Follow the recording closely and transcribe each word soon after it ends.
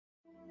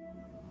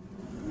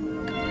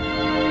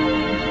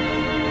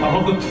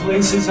all the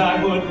places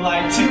I would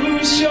like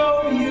to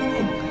show you.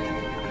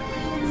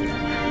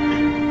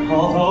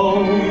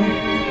 Although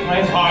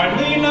I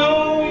hardly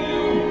know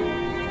you,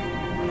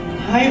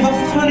 I have a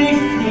funny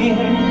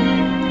feeling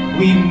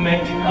we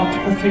make a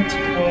perfect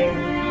pair.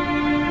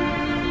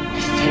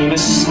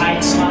 Famous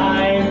sights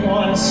I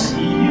want to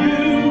see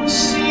you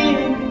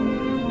seeing.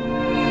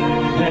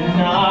 The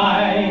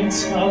night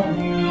of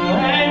you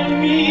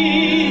and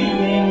me,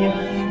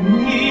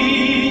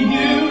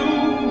 you,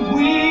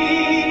 we.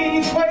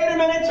 Wait a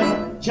minute,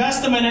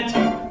 just a minute.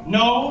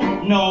 No,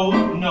 no,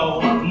 no,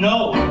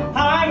 no.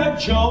 I'm a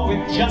Joe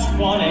with just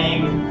one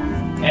aim.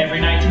 Every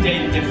night to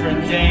date a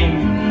different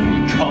dame.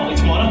 Call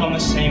each one of them the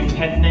same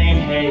pet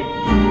name. Hey,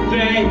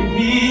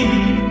 baby,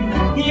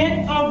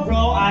 in a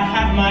row I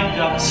have my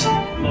ducks.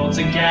 Loads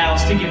of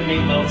gals to give me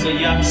loads of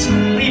yucks.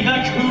 Leave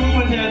the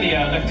coup into the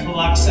other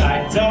clucks.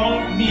 I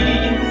don't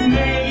need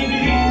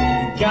maybe.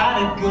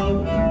 Got it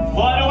good.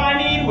 What do I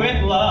need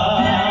with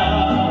love?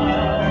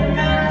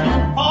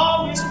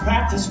 Always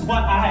practice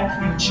what I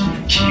preach.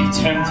 Keep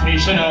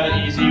temptation out of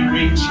easy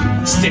reach.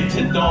 Stick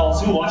to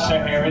dolls who wash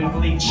their hair in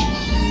bleach.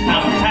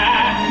 I'm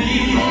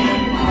happy.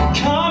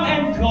 Come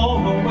and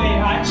go the way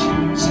I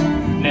choose.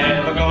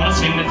 Never gonna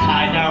sing the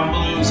tie-down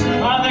blues.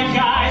 Other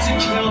guys who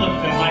kill to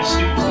fill my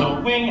shoes. The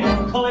wing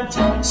clipped,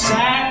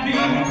 sappy,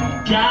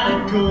 got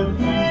it good.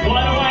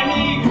 What do I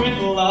need with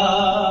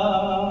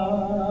love?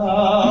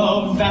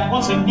 That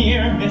was a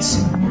near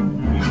miss.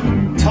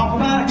 Talk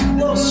about a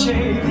close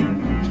shave.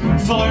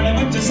 Flirting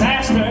with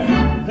disaster.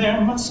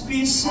 There must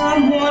be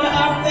someone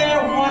up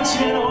there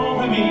watching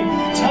over me.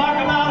 Talk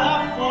about a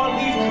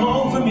four-leaf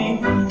clover me.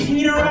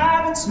 Peter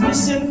Rabbit's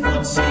missing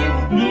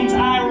footsie means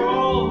I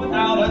roll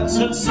without a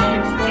tootsie.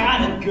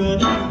 Got it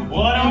good.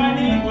 What do I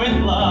need with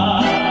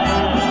love? I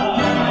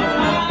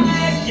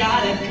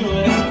got it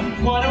good.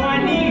 What do I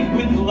need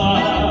with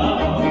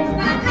love?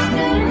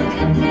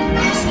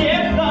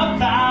 Skip the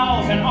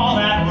vows and all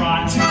that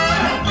rot.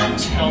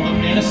 Tell the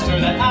minister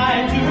that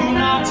I do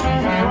not.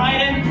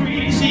 Bright and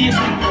breezy is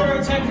the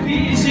birds and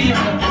bees. Is the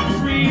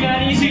free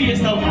and easy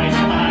is the life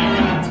I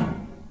got.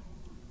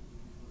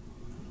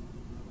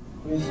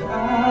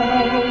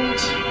 Without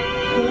her.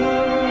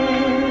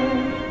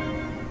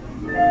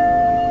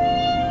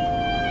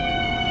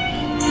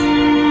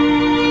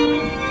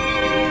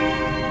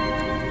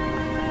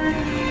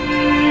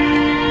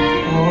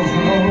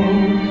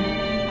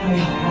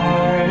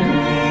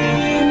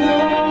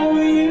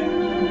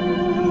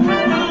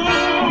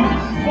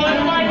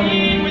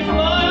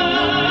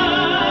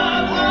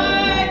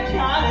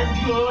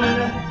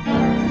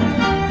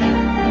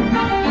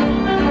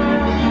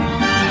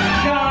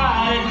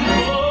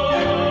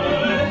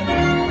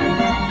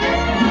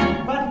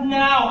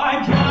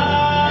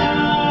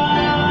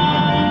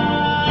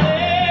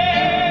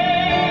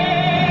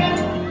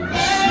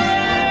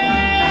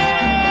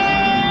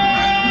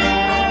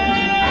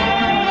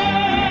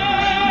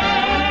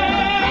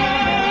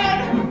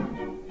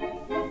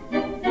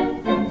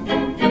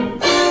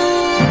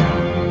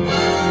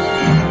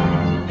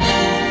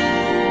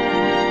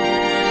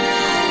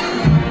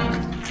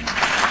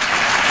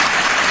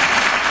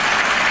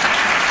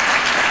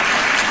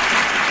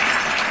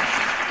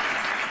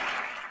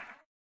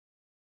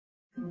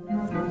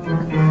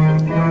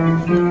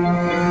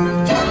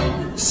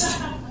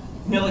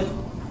 Millie.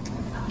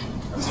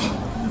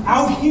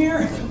 Out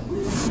here.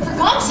 For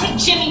God's sake,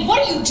 Jimmy,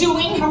 what are you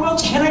doing? How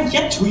else can I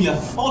get to you?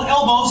 Old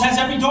Elbows has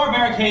every door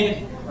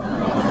barricaded.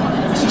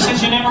 She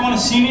says you never want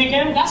to see me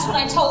again? That's what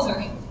I told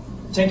her.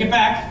 Take it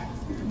back,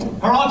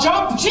 or I'll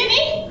jump.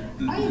 Jimmy!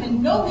 I am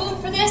in no mood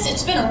for this.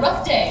 It's been a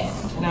rough day.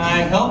 Can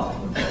I help?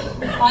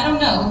 I don't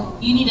know.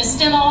 You need a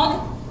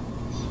stenog?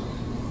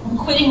 I'm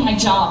quitting my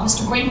job.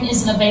 Mr. Graydon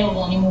isn't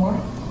available anymore.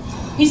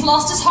 He's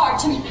lost his heart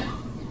to me.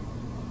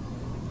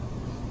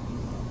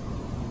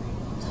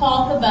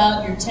 Talk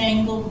about your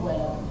tangled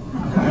web.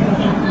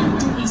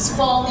 He's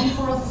fallen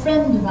for a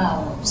friend of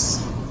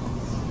ours.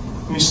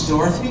 Miss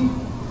Dorothy?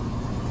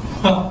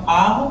 Well,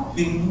 I'll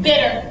be...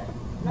 Bitter.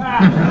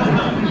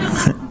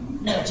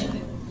 No,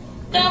 Jimmy.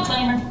 Don't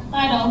blame her.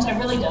 I don't. I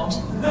really don't.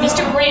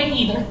 Mr. Graydon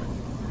either.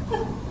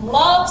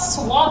 Love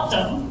swapped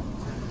them.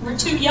 We're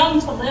too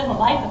young to live a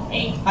life of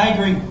hate. I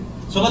agree.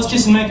 So let's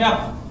kiss and make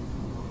up.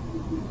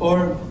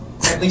 Or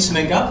at least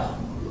make up.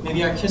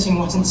 Maybe our kissing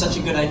wasn't such a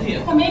good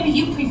idea. Or maybe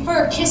you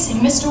prefer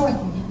kissing Miss Dorothy.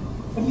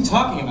 What are you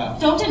talking about?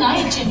 Don't deny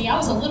it, Jimmy. I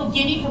was a little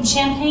giddy from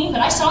champagne, but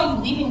I saw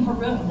you leaving her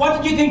room.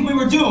 What did you think we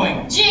were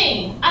doing?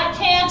 Gee, I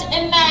can't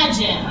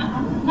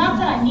imagine. Not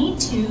that I need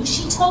to.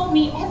 She told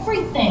me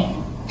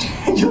everything.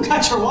 You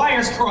got your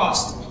wires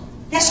crossed.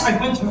 Yes, I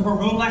went to her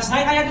room last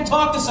night. I had to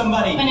talk to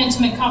somebody. An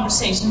intimate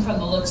conversation from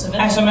the looks of it.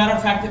 As a matter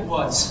of fact, it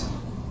was.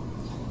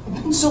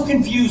 I've been so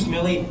confused,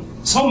 Millie.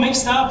 So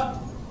mixed up.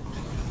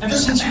 Ever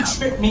since you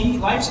tripped me,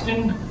 life's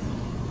been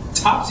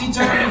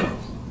topsy-turvy.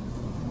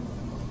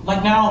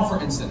 Like now, for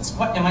instance.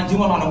 What am I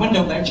doing on a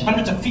window ledge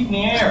hundreds of feet in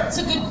the air? It's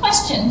a good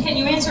question. Can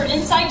you answer it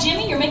inside,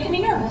 Jimmy? You're making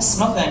me nervous.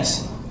 No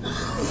thanks.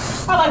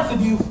 I like the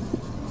view.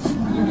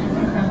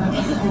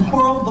 The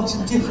world looks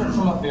different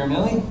from up there,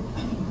 Millie.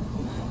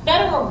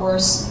 Better or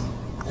worse?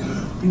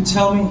 You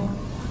tell me.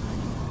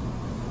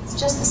 It's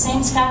just the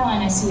same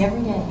skyline I see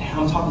every day.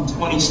 I'm talking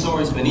 20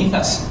 stories beneath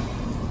us.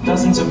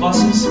 Dozens of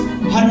buses,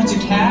 hundreds of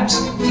cabs,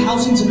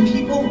 thousands of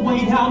people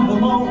way down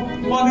below,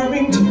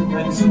 wandering to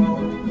and fro.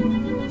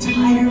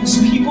 Tireless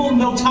people,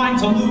 no time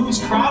to lose,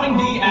 crowding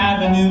the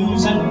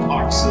avenues and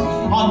parks.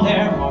 On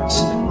their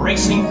marks,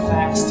 racing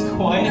fast,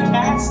 quite a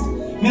cast.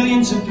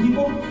 Millions of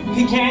people,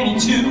 pick any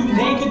two,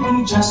 they could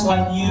be just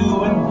like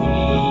you and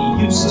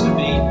me used to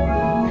be.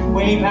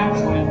 Way back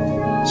when,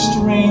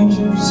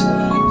 strangers.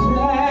 Then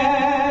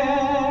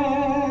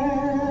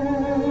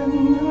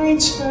I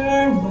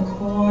turned the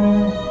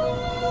corner,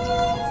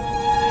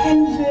 and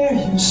there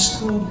you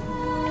stood.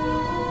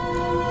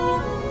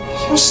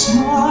 Your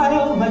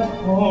smile like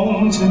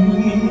home to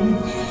me,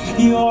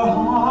 your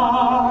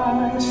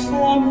heart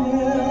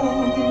familiar.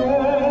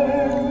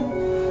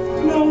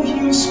 No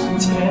use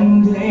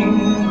pretending,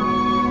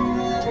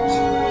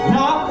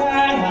 not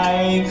that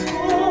I could.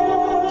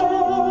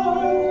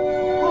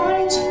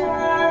 I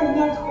turned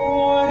the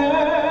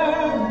corner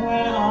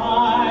when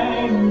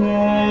I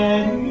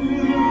met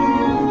you.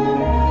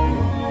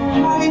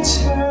 I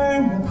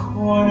turned the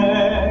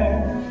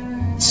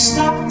corner,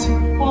 stopped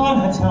on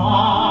a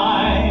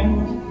dime,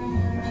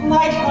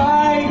 like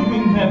I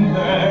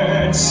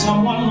remembered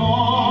someone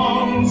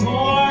long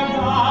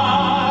forgotten.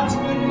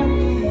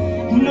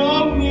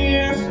 No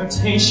mere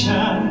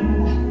flirtation,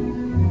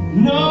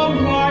 no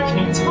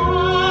marking time.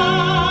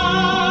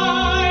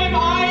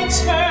 I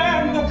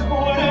turned the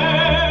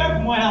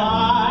corner when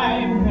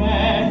I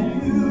met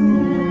you.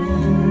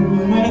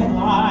 When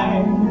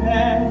I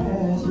met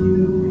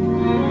you.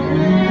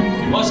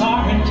 Was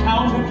our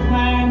encounter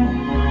planned?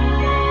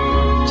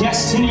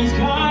 Destiny's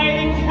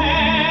guiding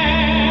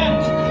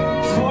hand,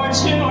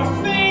 fortune or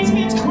fate,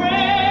 it's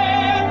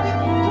grand,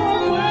 the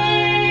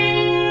way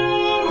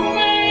you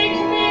make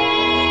me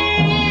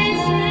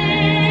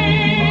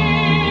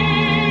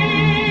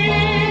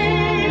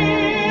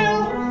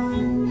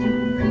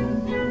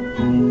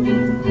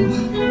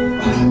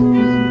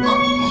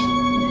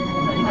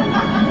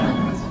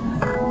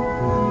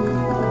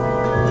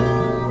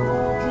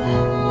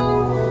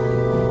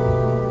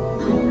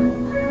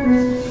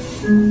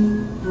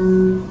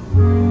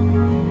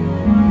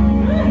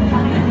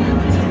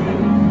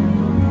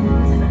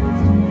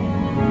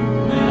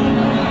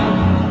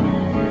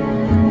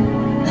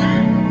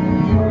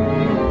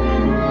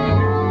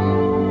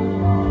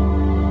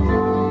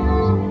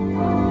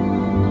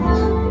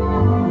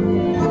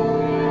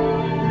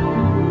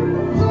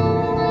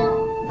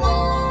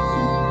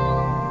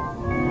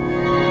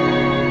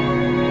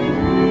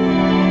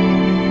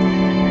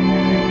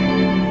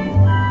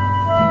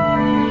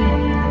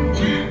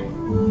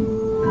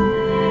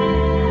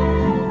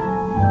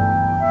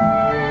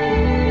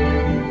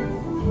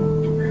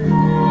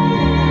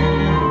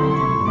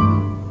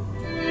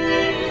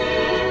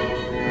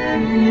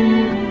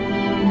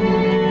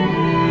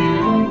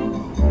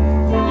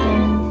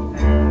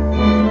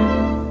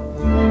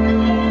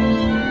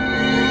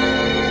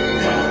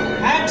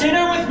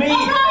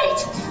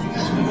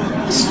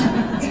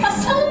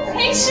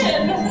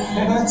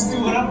Let's do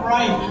it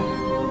upright.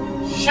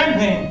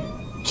 Champagne.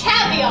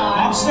 Caviar.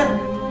 Lobster.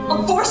 A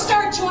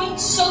 4-star joint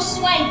so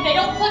swank they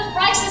don't put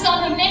prices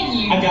on the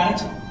menu. I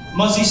got it.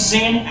 Muzzy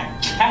singing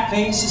at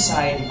Cafe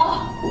Society.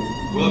 Oh.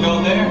 We'll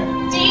go there.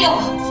 Deal.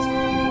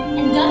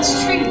 And Dutch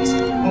treat.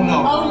 Oh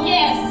no. Oh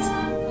yes.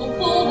 We'll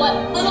pool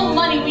what little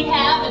money we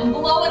have and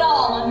blow it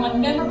all on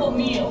one memorable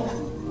meal.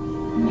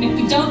 And if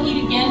we don't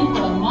eat again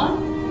for a month,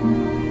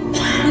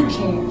 who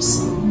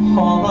cares?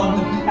 All of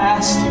the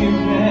past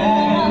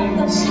events. All of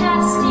the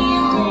past years.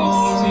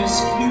 All this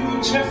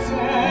future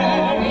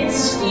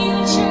face.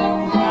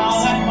 Now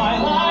that my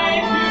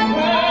life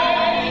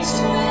erased,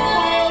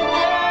 I'll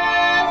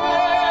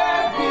never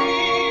be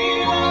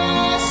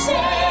the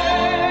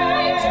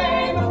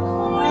same.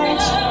 I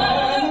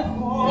turn the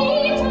corner.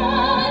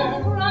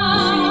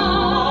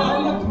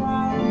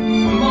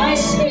 My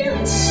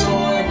spirit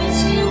soared as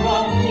you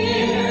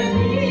appeared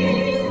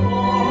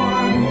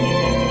before me.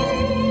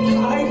 I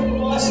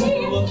wasn't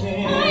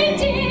looking. I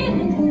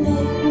didn't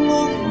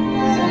look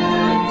at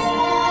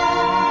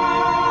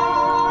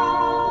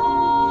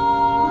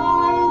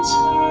I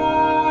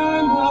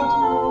turned the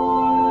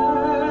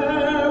corner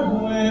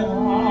when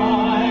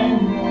I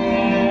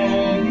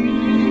met you.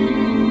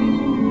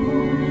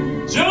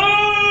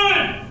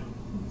 John!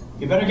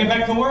 You better get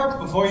back to work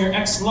before your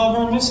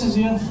ex-lover misses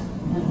you.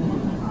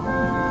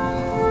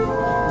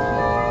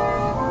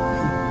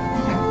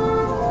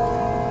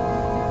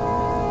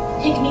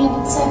 pick me up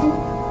at 7.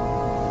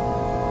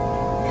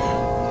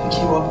 Pick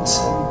you up at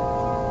 7.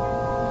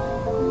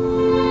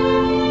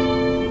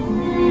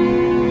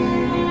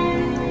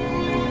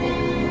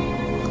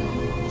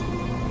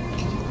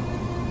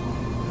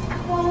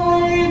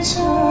 I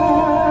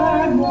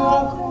turn the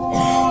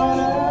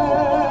corner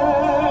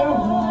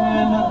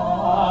when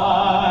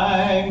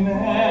I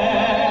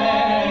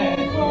met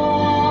you.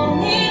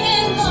 Falling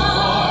in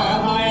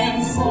love. I am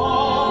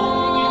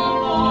falling in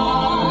love.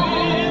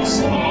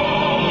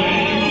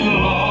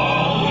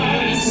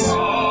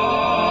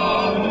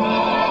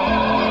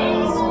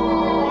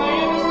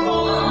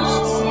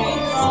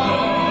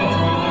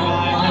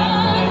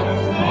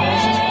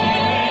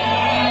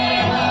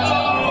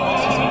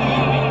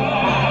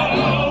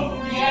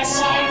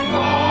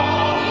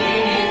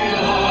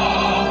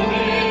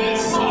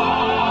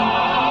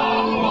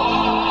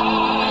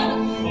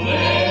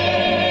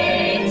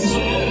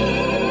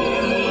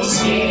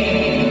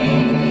 sing.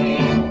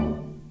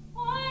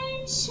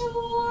 I'm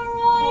sure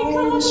I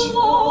could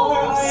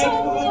love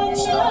someone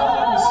else.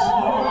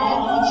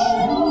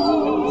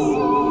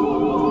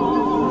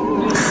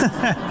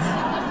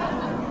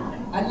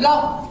 I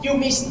love you,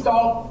 Miss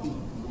Dolphy.